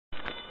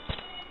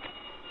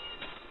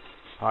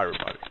Hi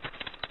everybody.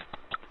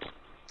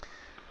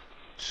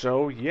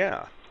 So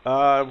yeah,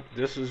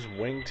 this is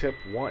Wingtip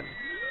 1.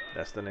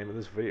 That's the name of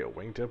this video,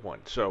 Wingtip 1.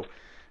 So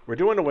we're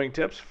doing the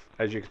wingtips.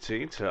 As you can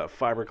see, it's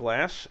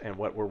fiberglass, and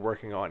what we're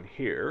working on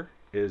here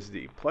is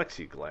the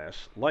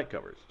plexiglass light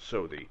covers.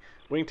 So the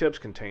wingtips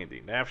contain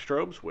the nav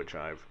strobes, which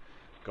I've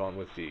gone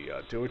with the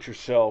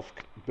do-it-yourself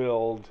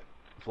build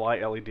fly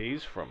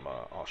LEDs from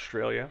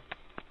Australia.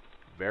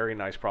 Very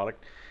nice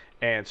product.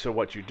 And so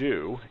what you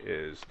do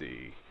is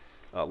the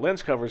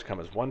lens covers come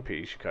as one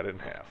piece. You cut it in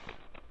half.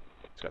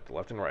 It's got the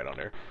left and right on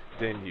there.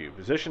 Then you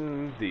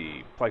position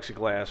the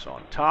plexiglass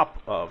on top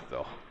of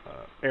the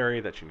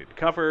area that you need to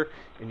cover,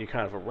 and you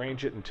kind of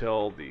arrange it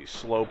until the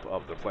slope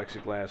of the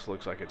plexiglass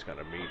looks like it's going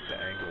to meet the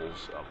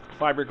angles of the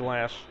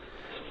fiberglass.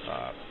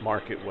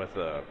 Mark it with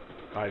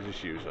I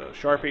just use a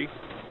Sharpie.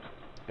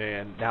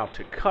 And now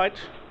to cut,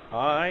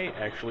 I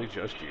actually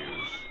just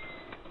use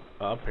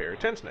a pair of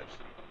tin snips.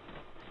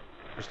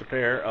 Just a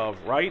pair of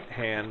left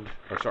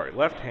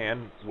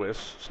hand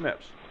whisk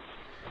snips.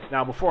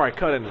 Now before I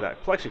cut into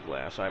that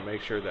plexiglass, I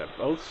make sure that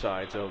both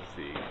sides of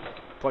the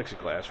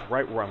plexiglass,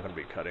 right where I'm going to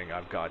be cutting,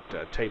 I've got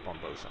tape on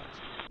both sides.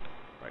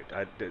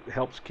 Right, it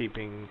helps keep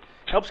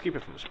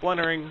it from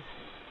splintering,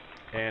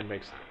 and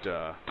makes it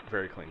a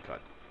very clean cut.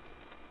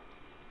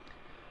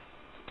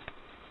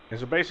 And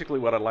so basically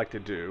what I'd like to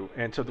do,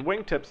 and so the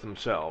wingtips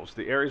themselves,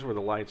 the areas where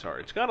the lights are,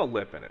 it's got a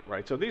lip in it,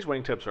 right? So these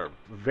wingtips are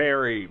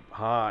very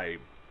high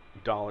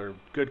dollar,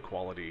 good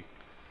quality,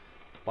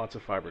 lots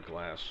of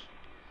fiberglass.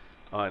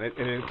 And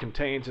it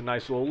contains a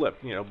nice little lip,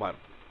 you know, about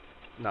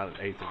not an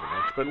eighth of an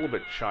inch, but a little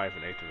bit shy of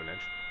an eighth of an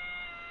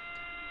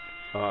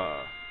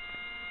inch.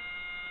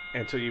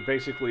 And so you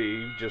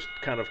basically just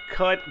kind of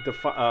cut the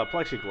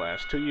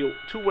plexiglass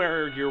to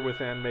where you're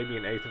within maybe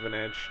an eighth of an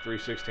inch,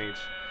 3/16,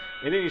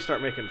 and then you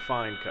start making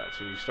fine cuts,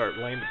 and you start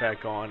laying it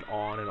back on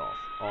and off,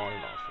 on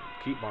and off.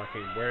 And keep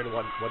marking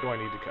what do I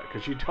need to cut,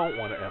 because you don't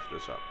want to F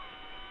this up.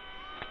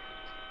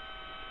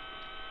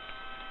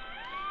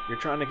 You're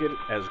trying to get it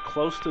as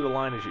close to the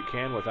line as you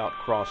can without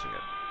crossing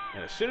it.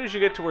 And as soon as you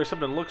get to where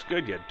something looks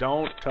good, you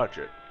don't touch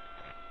it.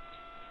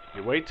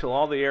 You wait till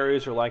all the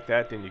areas are like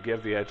that, then you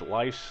give the edge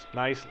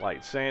nice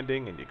light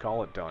sanding, and you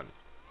call it done.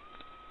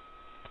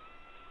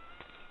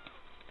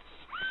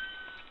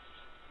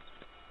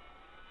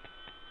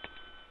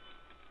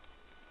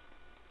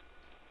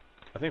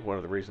 I think one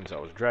of the reasons I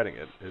was dreading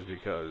it is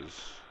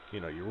because, you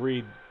know, you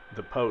read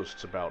the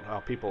posts about how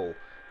people,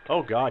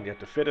 oh God, you have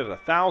to fit it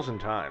 1,000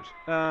 times.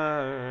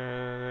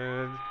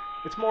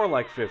 It's more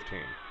like 15.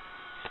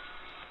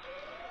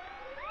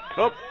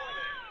 Oh,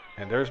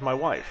 and there's my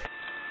wife.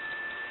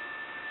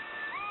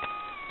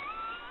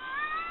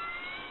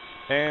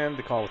 And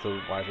the call with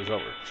the wife is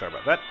over. Sorry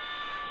about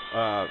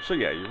that. So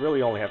yeah, you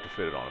really only have to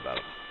fit it on about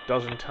a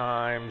dozen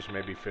times,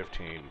 maybe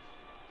 15.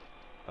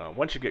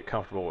 Once you get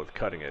comfortable with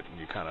cutting it and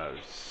you kind of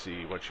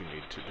see what you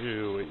need to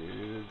do,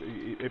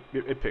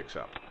 it picks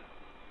up.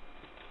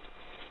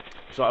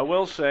 So I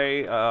will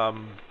say,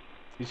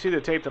 you see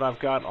the tape that I've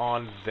got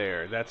on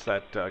there, that's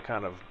that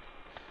kind of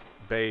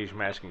beige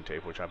masking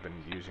tape, which I've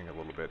been using a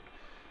little bit.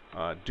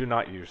 Do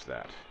not use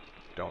that.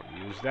 Don't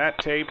use that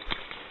tape.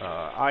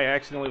 I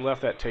accidentally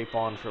left that tape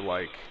on for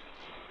like,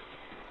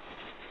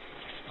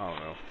 I don't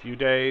know, a few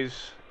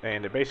days,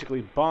 and it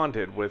basically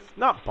bonded with,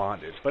 not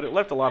bonded, but it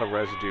left a lot of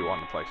residue on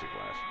the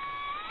plexiglass.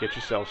 Get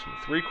yourself some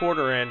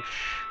 3/4 inch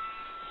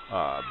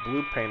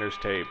blue painter's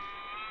tape.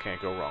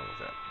 Can't go wrong with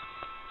that.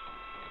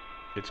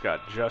 It's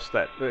got just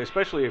that,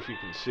 especially if you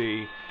can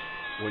see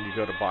when you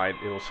go to buy it,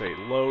 it'll say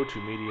low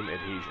to medium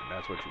adhesion.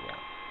 That's what you want.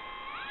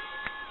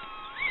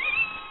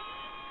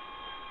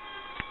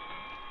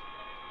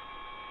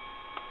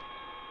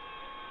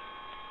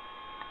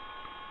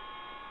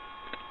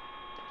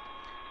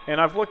 And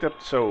I've looked up,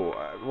 so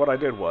what I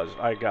did was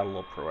I got a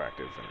little proactive,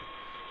 and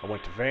I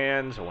went to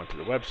Vans, I went to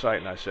the website,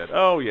 and I said,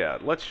 oh yeah,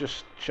 let's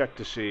just check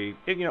to see,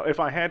 you know, if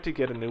I had to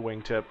get a new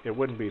wingtip, it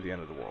wouldn't be the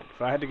end of the world.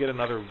 If I had to get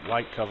another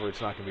light cover,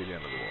 it's not going to be the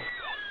end of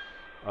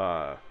the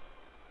world.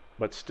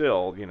 But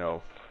still, you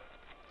know,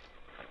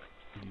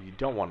 you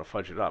don't want to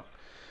fudge it up.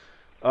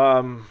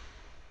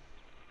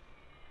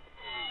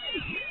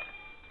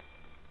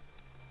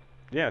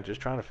 Yeah,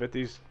 just trying to fit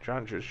these,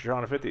 trying to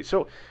fit these.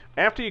 So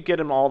after you get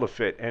them all to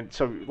fit, and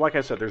so like I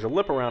said, there's a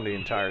lip around the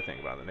entire thing,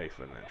 about an eighth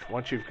of an inch.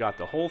 Once you've got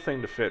the whole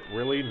thing to fit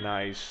really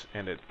nice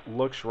and it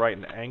looks right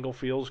and the angle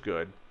feels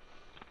good,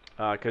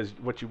 because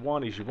what you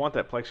want is you want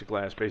that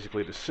plexiglass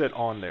basically to sit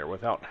on there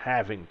without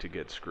having to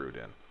get screwed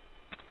in.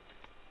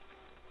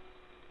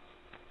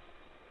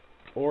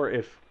 Or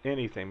if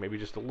anything, maybe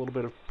just a little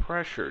bit of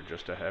pressure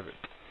just to have it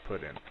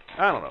put in.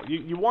 I don't know.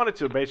 You want it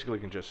to basically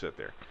can just sit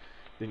there.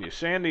 Then you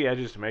sand the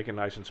edges to make it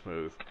nice and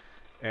smooth.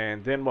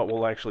 And then what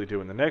we'll actually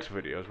do in the next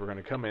video is we're going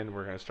to come in and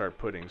we're going to start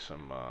putting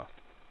some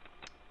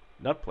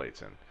nut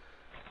plates in.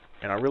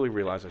 And I really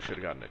realized I should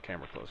have gotten the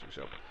camera closer.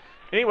 So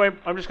anyway,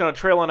 I'm just going to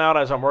trail on out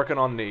as I'm working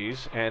on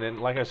these. And then,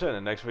 like I said, in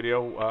the next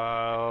video,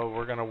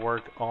 we're going to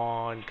work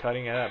on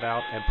cutting it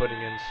out and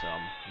putting in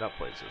some nut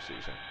plates this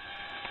season.